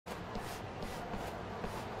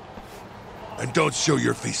And don't show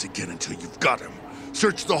your face again until you've got him.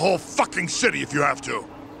 Search the whole fucking city if you have to.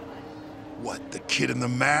 What, the kid in the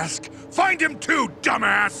mask? Find him too,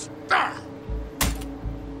 dumbass! Ah!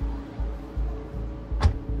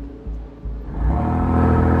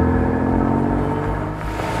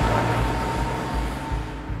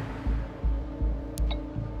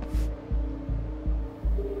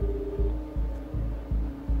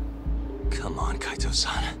 Come on,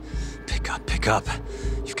 Kaito-san. Pick up.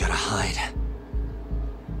 You've got to hide.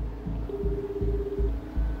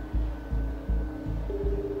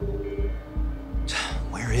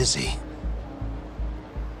 Where is he?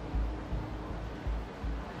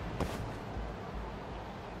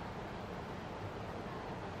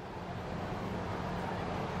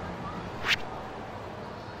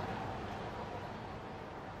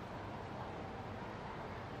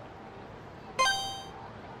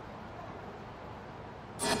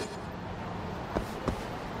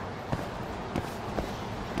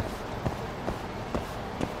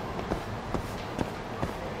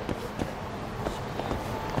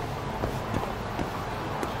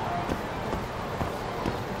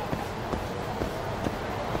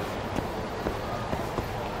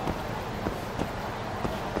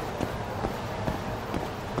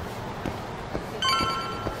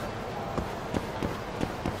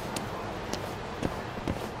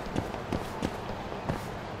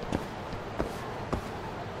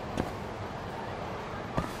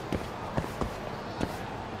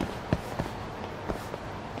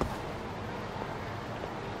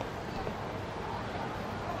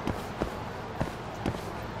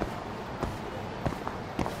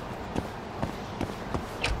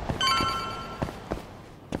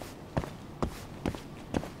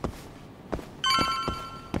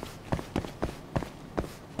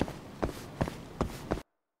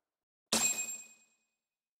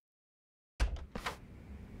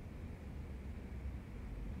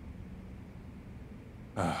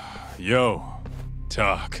 Yo,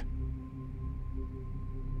 Talk.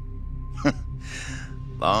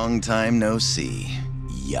 Long time no see,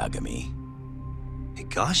 Yagami.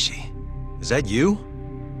 Higashi? Is that you?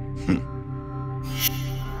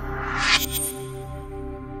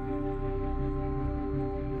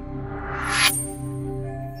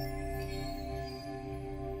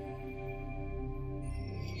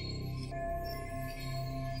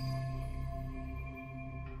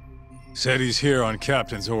 Said he's here on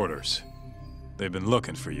Captain's orders. They've been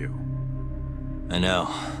looking for you. I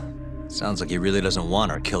know. Sounds like he really doesn't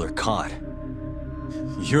want our killer caught.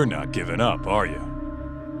 You're not giving up, are you?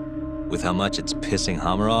 With how much it's pissing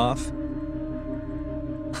Hamura off?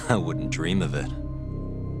 I wouldn't dream of it.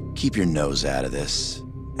 Keep your nose out of this,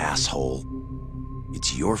 asshole.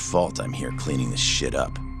 It's your fault I'm here cleaning this shit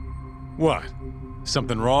up. What?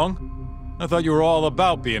 Something wrong? I thought you were all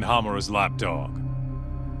about being Hamura's lapdog.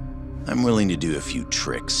 I'm willing to do a few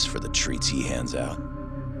tricks for the treats he hands out.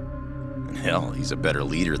 And hell, he's a better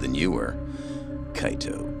leader than you were,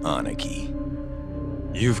 Kaito Aniki.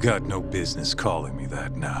 You've got no business calling me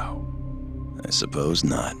that now. I suppose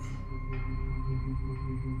not.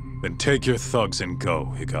 Then take your thugs and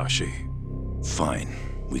go, Higashi. Fine,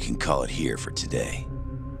 we can call it here for today.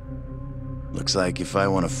 Looks like if I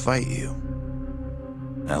want to fight you,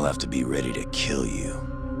 I'll have to be ready to kill you.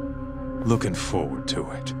 Looking forward to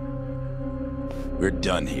it. We're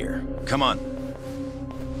done here. Come on.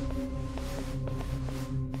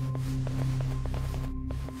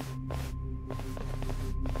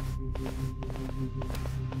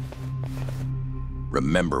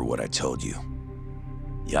 Remember what I told you.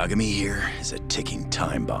 Yagami here is a ticking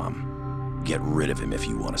time bomb. Get rid of him if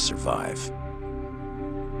you want to survive.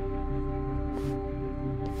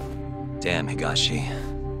 Damn,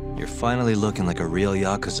 Higashi. You're finally looking like a real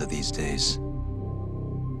Yakuza these days.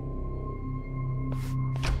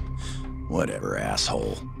 Whatever,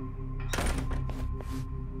 asshole.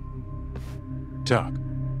 Talk.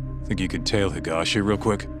 Think you could tail Higashi real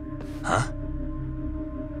quick? Huh?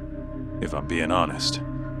 If I'm being honest,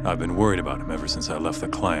 I've been worried about him ever since I left the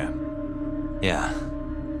clan. Yeah.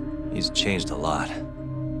 He's changed a lot.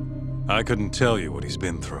 I couldn't tell you what he's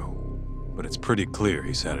been through, but it's pretty clear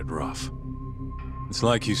he's had it rough. It's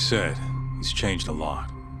like you said, he's changed a lot.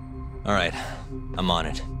 All right, I'm on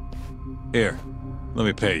it. Here, let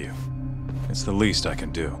me pay you. It's the least I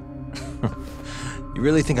can do. You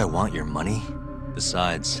really think I want your money?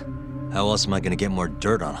 Besides, how else am I gonna get more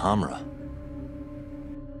dirt on Hamura?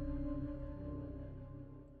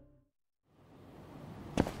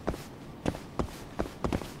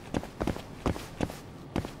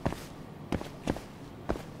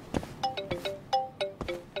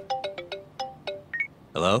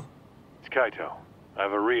 Hello? It's Kaito. I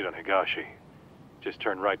have a read on Higashi. Just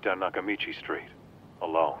turn right down Nakamichi Street.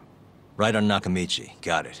 Alone. Right on Nakamichi.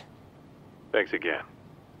 Got it. Thanks again.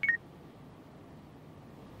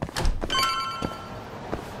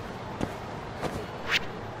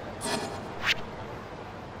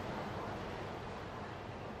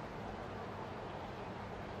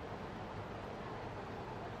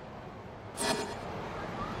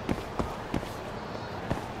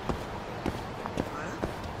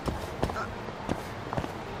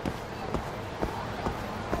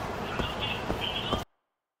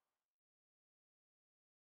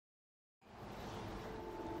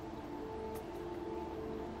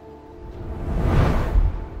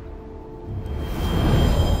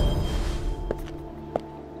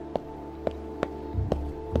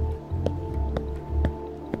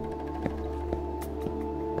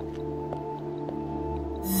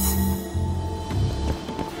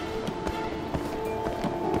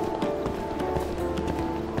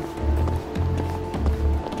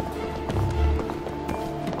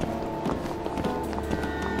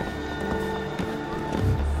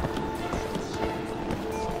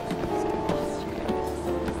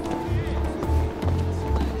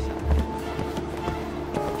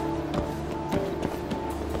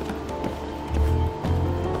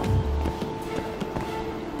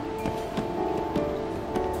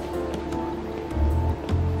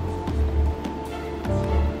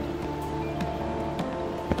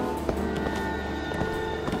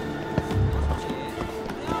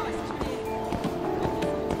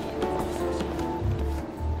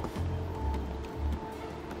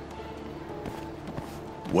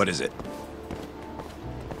 What is it?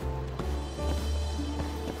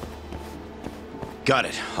 Got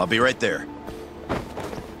it. I'll be right there.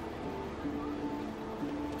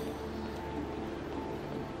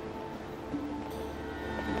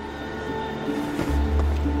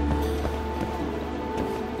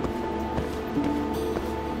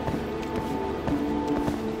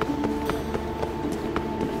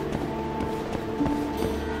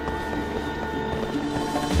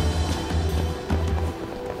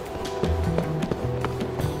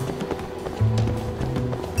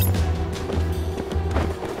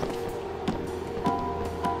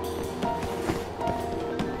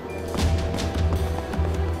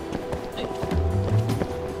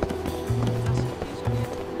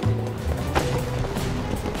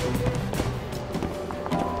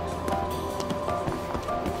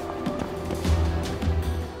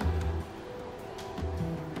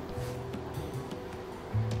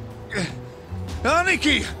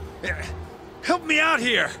 Aniki! Help me out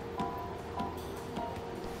here!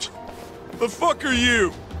 The fuck are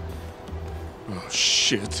you? Oh,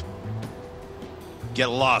 shit. Get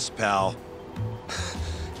lost, pal.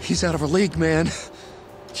 He's out of our league, man.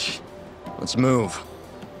 Let's move.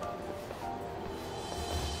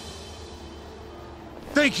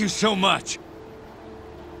 Thank you so much!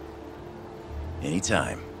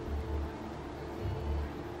 Anytime.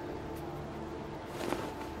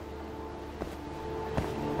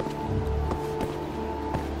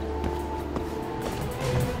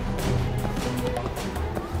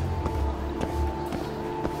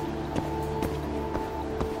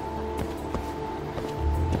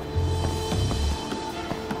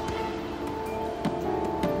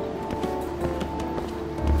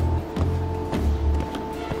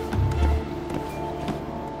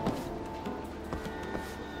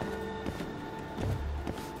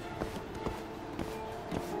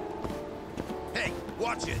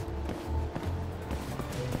 Watch it!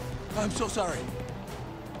 I'm so sorry.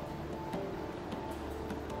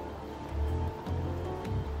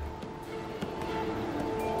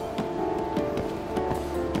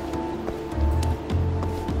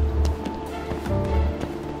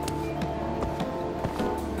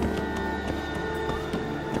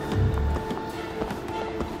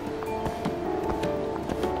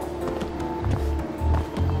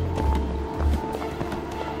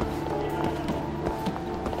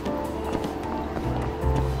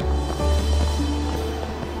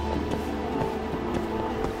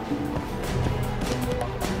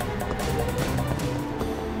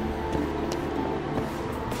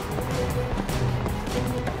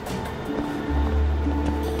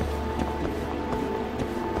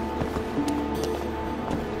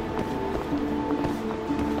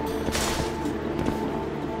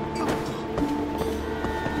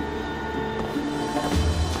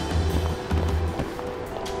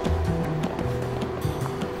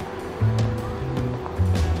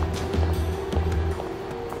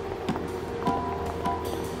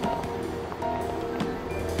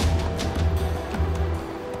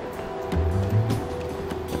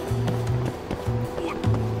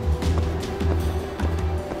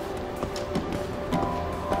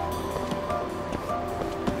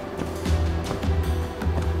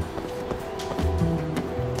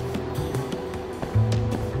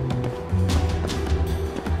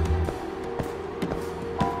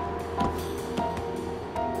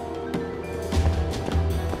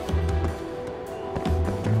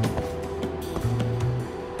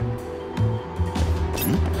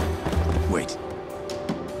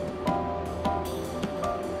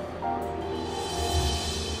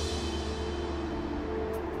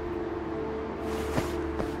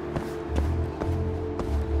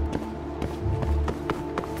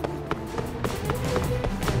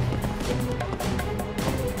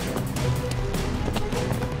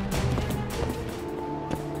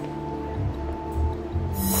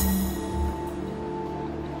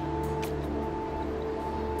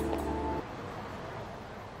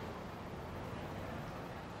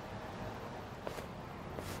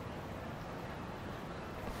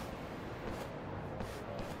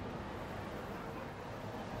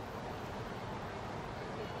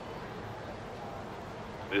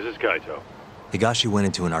 This is Kaito. Higashi went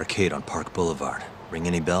into an arcade on Park Boulevard. Ring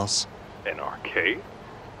any bells? An arcade?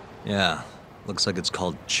 Yeah. Looks like it's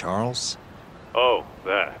called Charles. Oh,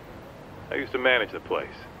 that. I used to manage the place.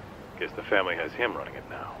 Guess the family has him running it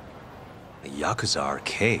now. A Yakuza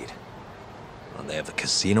arcade? Well, they have a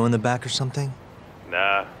casino in the back or something?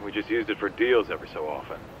 Nah, we just used it for deals every so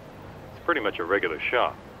often. It's pretty much a regular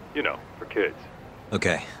shop. You know, for kids.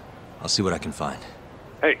 Okay. I'll see what I can find.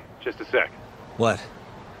 Hey, just a sec. What?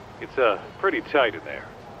 It's, pretty tight in there.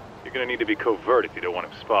 You're gonna need to be covert if you don't want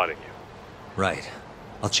him spotting you. Right.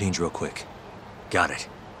 I'll change real quick. Got it.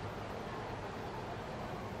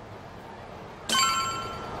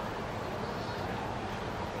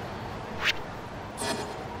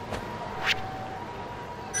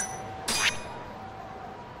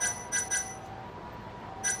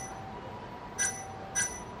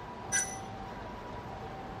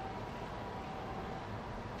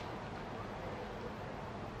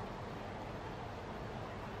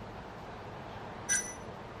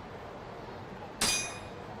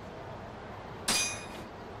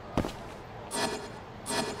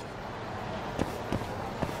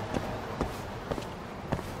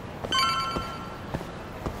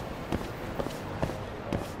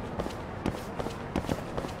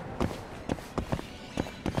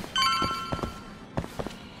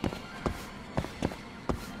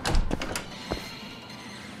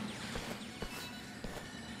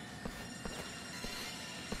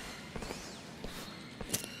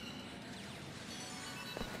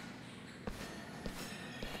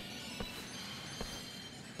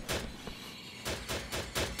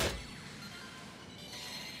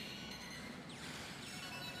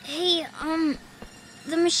 Hey,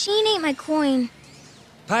 the machine ate my coin.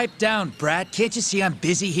 Pipe down, brat. Can't you see I'm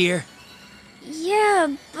busy here?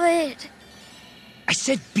 Yeah, but... I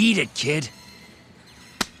said beat it, kid.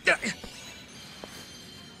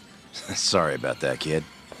 Sorry about that, kid.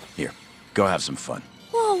 Here, go have some fun.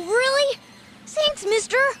 Whoa, really? Thanks,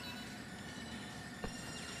 mister.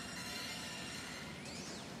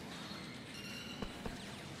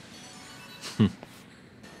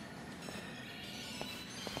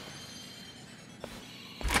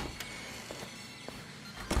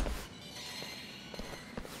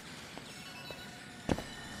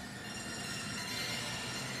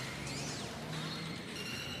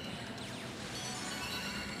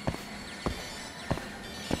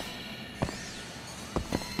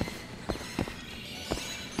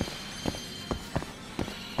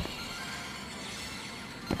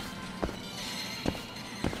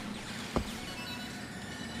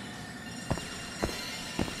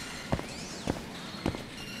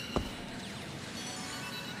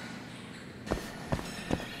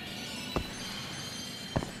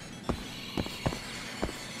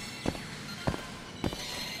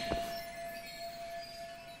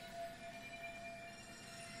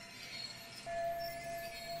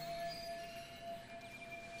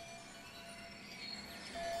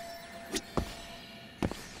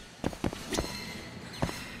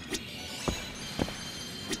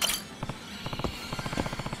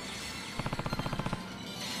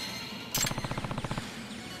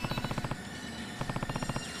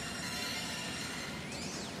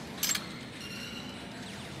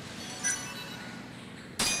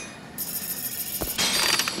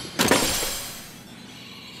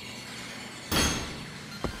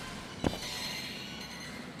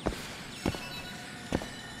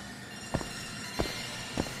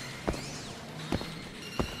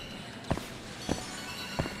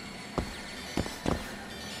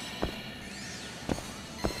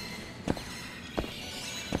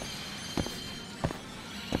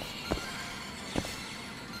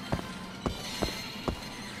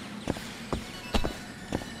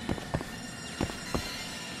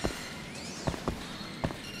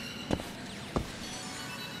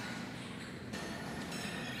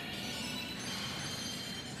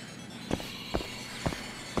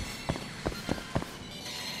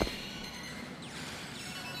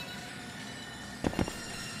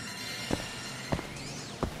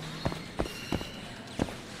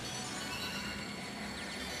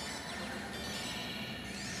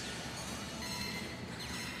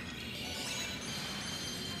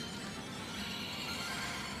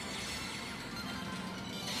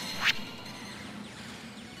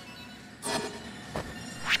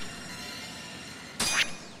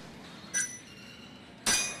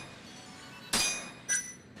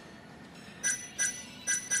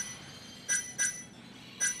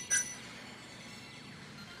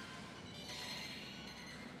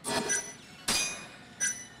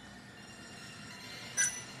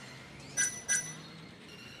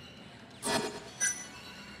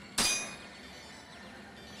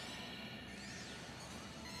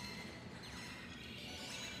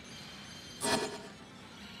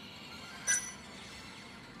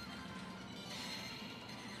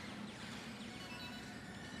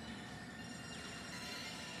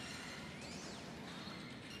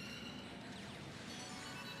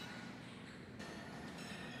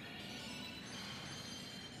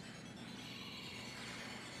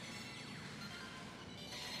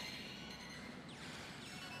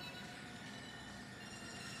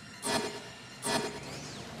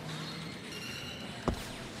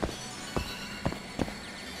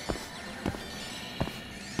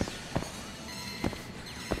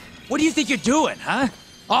 What do you think you're doing, huh?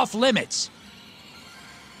 Off limits.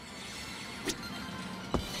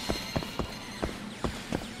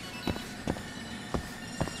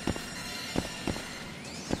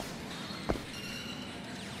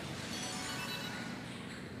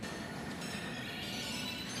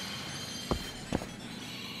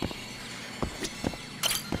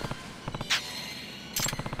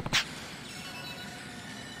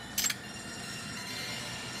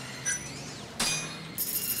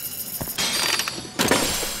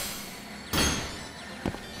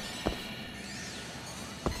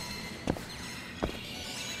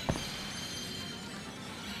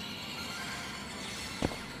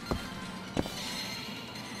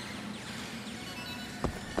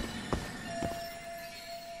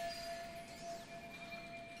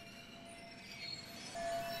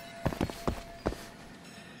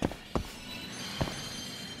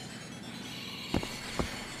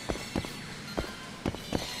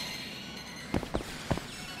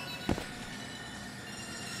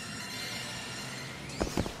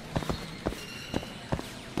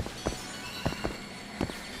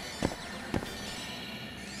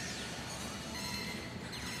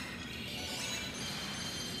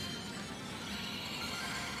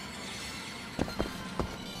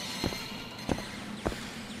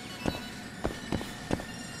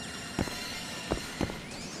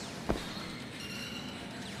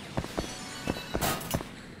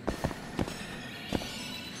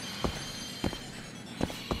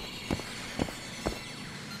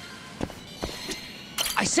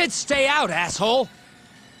 I said stay out, asshole!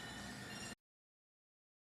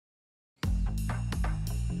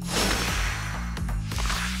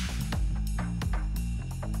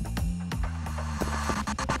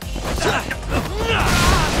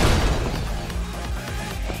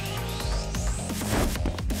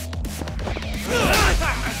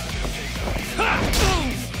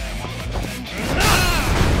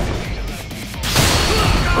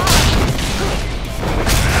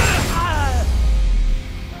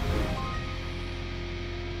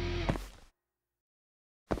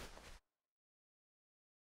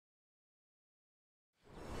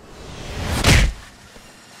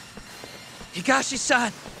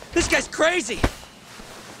 Higashi-san! This guy's crazy!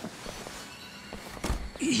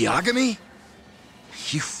 Yagami?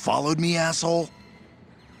 You followed me, asshole?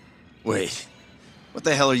 Wait, what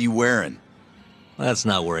the hell are you wearing? Let's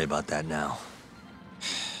not worry about that now.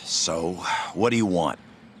 So, what do you want?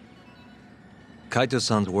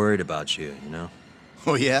 Kaito-san's worried about you, you know?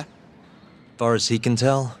 Oh yeah? As far as he can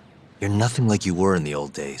tell, you're nothing like you were in the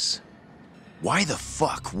old days. Why the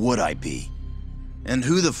fuck would I be? And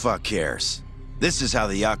who the fuck cares? This is how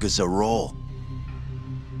the Yakuza roll.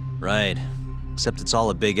 Right. Except it's all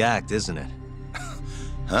a big act, isn't it?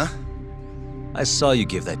 Huh? I saw you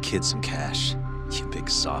give that kid some cash, you big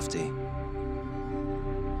softy.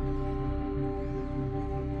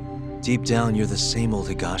 Deep down, you're the same old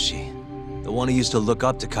Higashi. The one who used to look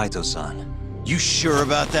up to Kaito-san. You sure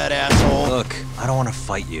about that, asshole? Look, I don't want to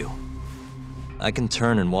fight you. I can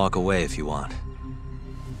turn and walk away if you want.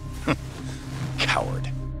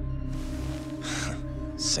 Coward.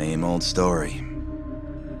 Same old story.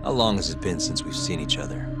 How long has it been since we've seen each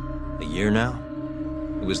other? A year now?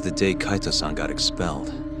 It was the day Kaito-san got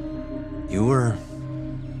expelled. You were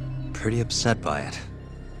pretty upset by it.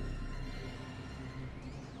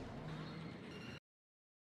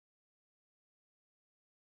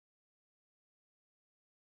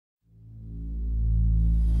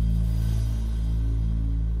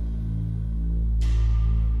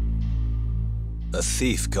 A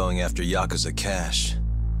thief going after Yakuza cash.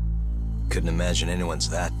 Couldn't imagine anyone's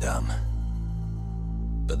that dumb.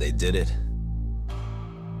 But they did it.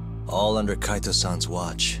 All under Kaito-san's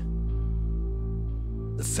watch.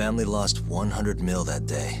 The family lost 100 mil that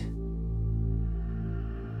day.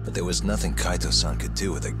 But there was nothing Kaito-san could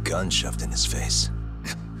do with a gun shoved in his face.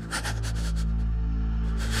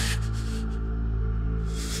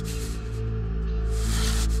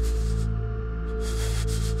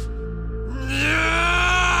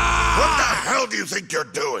 What the hell do you think you're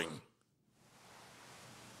doing?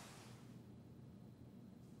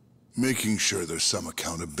 Making sure there's some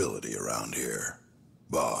accountability around here,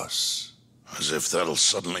 boss. As if that'll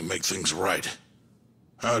suddenly make things right.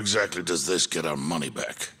 How exactly does this get our money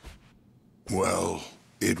back? Well,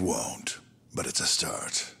 it won't, but it's a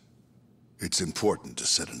start. It's important to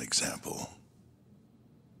set an example.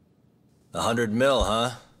 100 mil,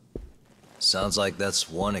 huh? Sounds like that's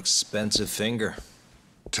one expensive finger.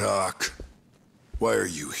 Tak, why are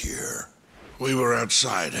you here? We were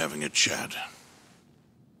outside having a chat.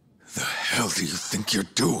 The hell do you think you're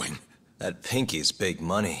doing? That pinky's big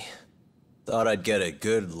money. Thought I'd get a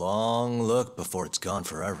good long look before it's gone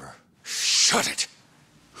forever. Shut it!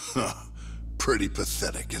 Huh. Pretty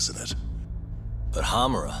pathetic, isn't it? But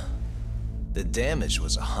Hamura, the damage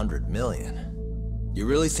was 100 million. You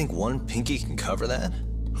really think one pinky can cover that?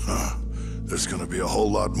 Huh. There's gonna be a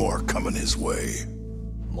whole lot more coming his way.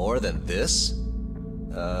 More than this?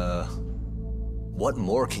 What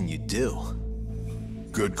more can you do?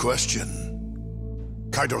 Good question.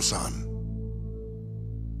 Kaito-san.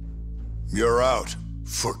 You're out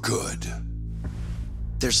for good.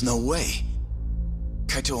 There's no way.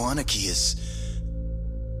 Kaito Aniki is...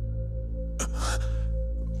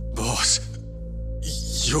 Boss,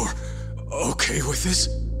 you're okay with this?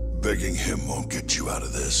 Begging him won't get you out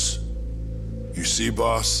of this. You see,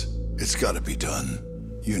 boss, it's gotta be done.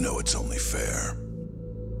 You know it's only fair.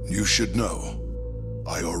 You should know.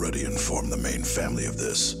 I already informed the main family of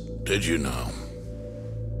this. Did you know?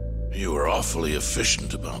 You were awfully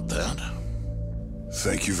efficient about that.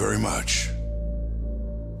 Thank you very much.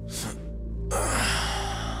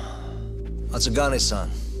 Matsugane-san,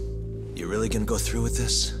 you really gonna go through with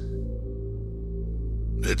this?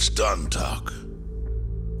 It's done, Tak.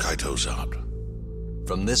 Kaito's out.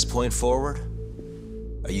 From this point forward?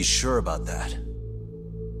 Are you sure about that?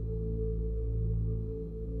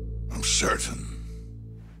 I'm certain.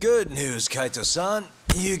 Good news, Kaito-san.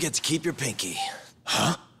 You get to keep your pinky.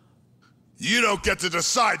 Huh? You don't get to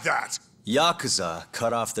decide that! Yakuza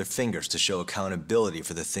cut off their fingers to show accountability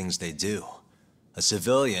for the things they do. A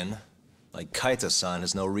civilian, like Kaito-san,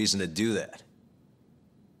 has no reason to do that.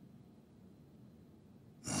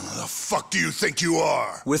 The fuck do you think you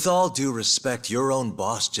are? With all due respect, your own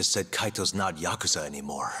boss just said Kaito's not Yakuza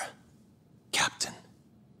anymore. Captain.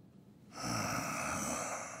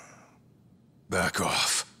 Back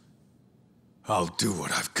off. I'll do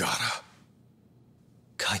what I've gotta.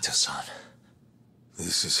 Kaito-san.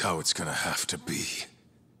 This is how it's gonna have to be.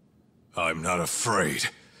 I'm not afraid.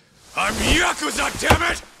 I'm Yakuza, damn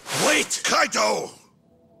it! Wait! Kaito!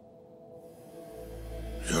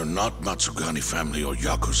 You're not Matsugane family or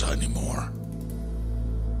Yakuza anymore.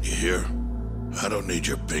 You hear? I don't need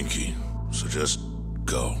your pinky, so just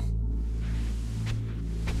go.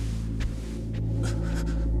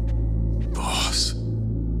 Boss.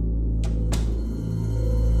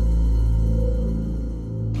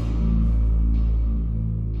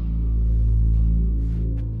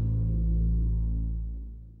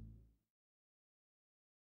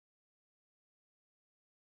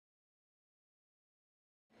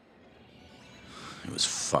 It was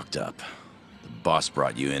fucked up. The boss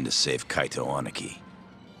brought you in to save Kaito Aniki.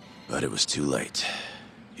 But it was too late.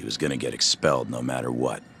 He was gonna get expelled no matter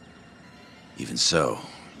what. Even so,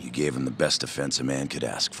 you gave him the best defense a man could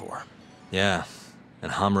ask for. Yeah,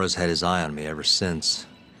 and Hamura's had his eye on me ever since.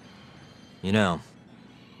 You know,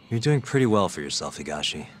 you're doing pretty well for yourself,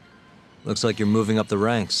 Higashi. Looks like you're moving up the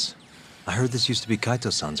ranks. I heard this used to be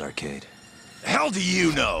Kaito-san's arcade. The hell do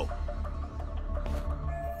you know?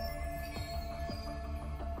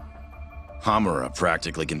 Hamura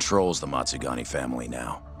practically controls the Matsugane family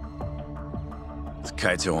now. With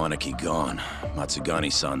Kaito Aniki gone,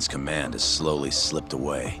 Matsugane-san's command has slowly slipped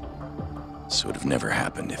away. This would have never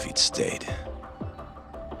happened if he'd stayed.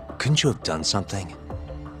 Couldn't you have done something?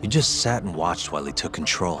 You just sat and watched while he took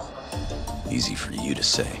control. Easy for you to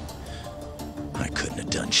say. I couldn't have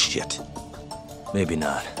done shit. Maybe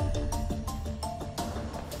not.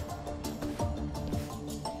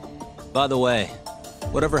 By the way,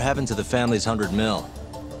 whatever happened to the family's 100 mil?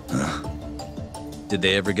 Huh? Did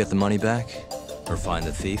they ever get the money back? Or find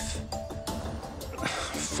the thief?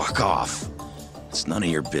 Fuck off. It's none of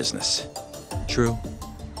your business. True.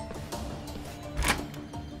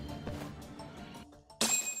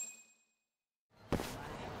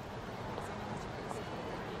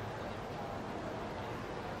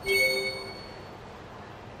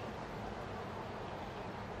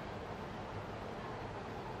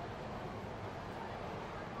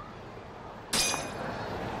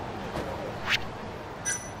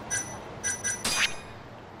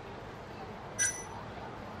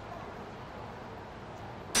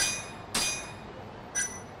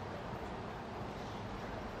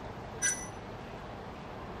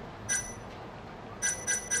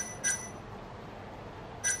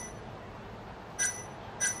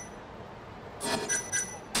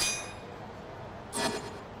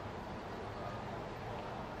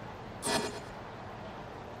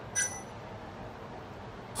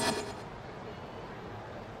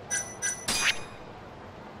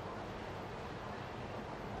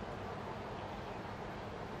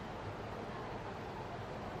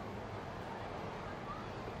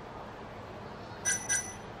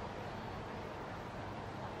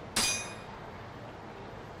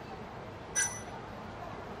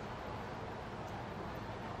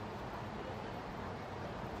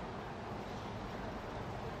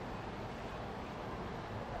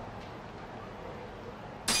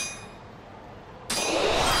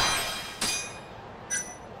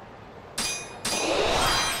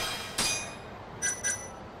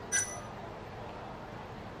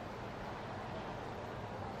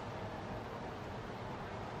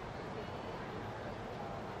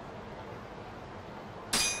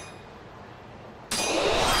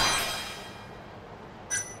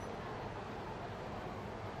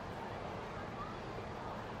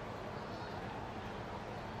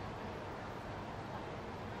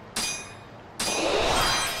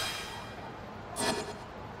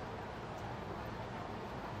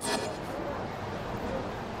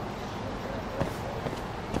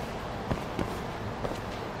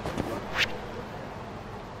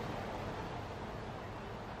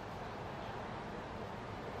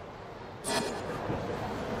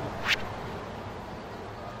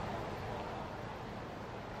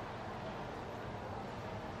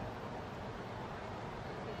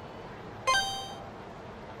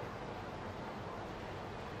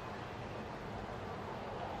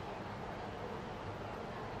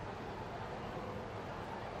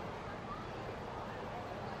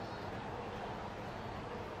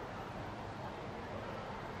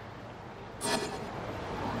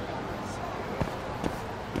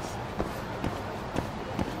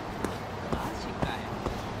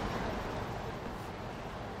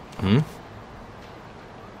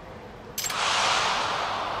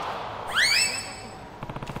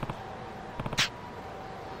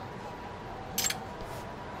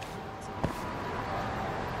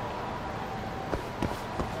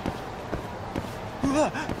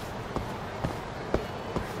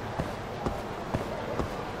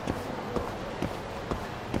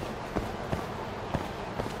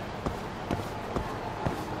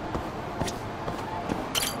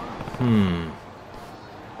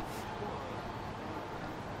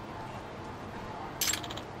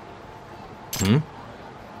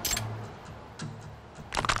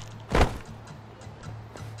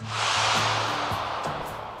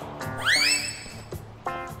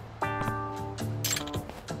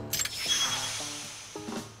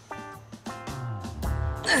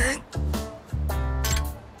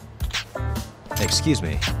 Excuse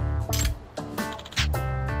me.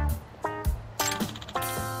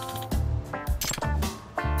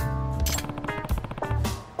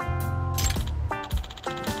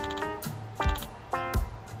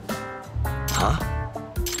 Huh?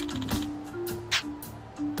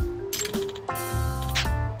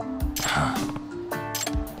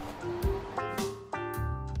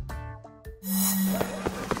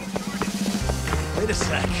 Wait a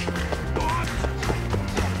sec.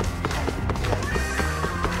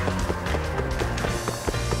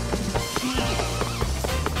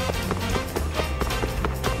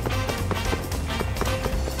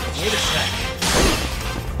 Wait a sec.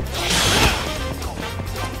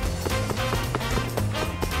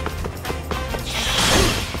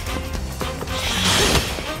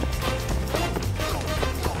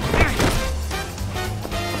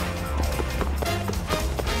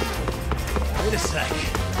 Wait a sec.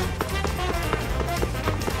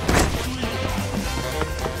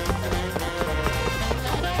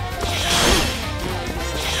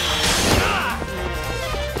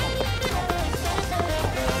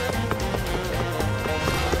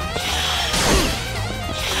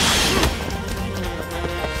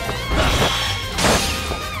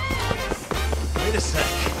 Wait a sec.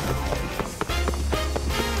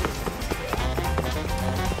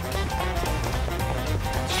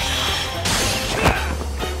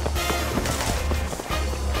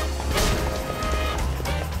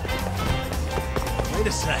 Wait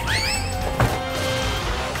a sec.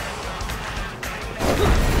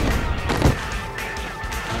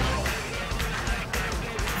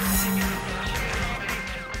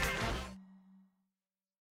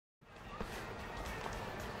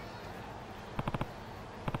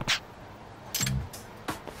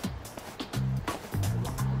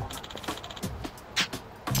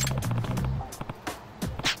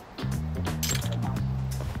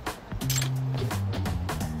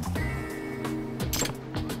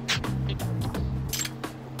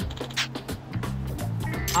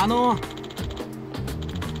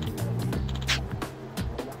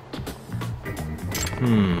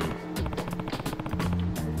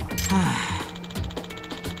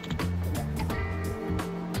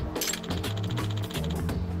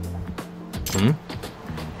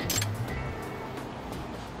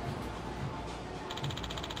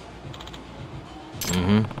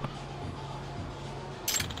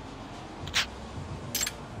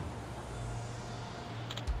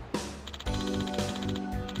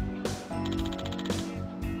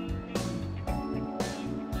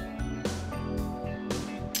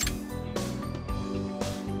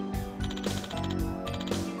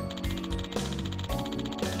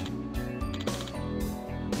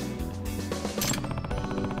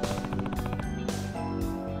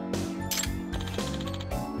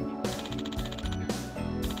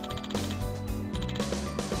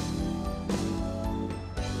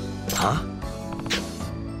 Huh?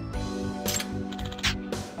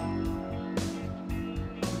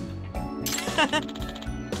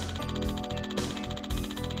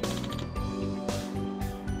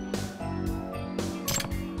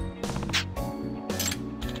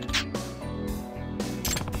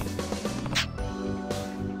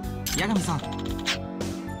 Yagami-san,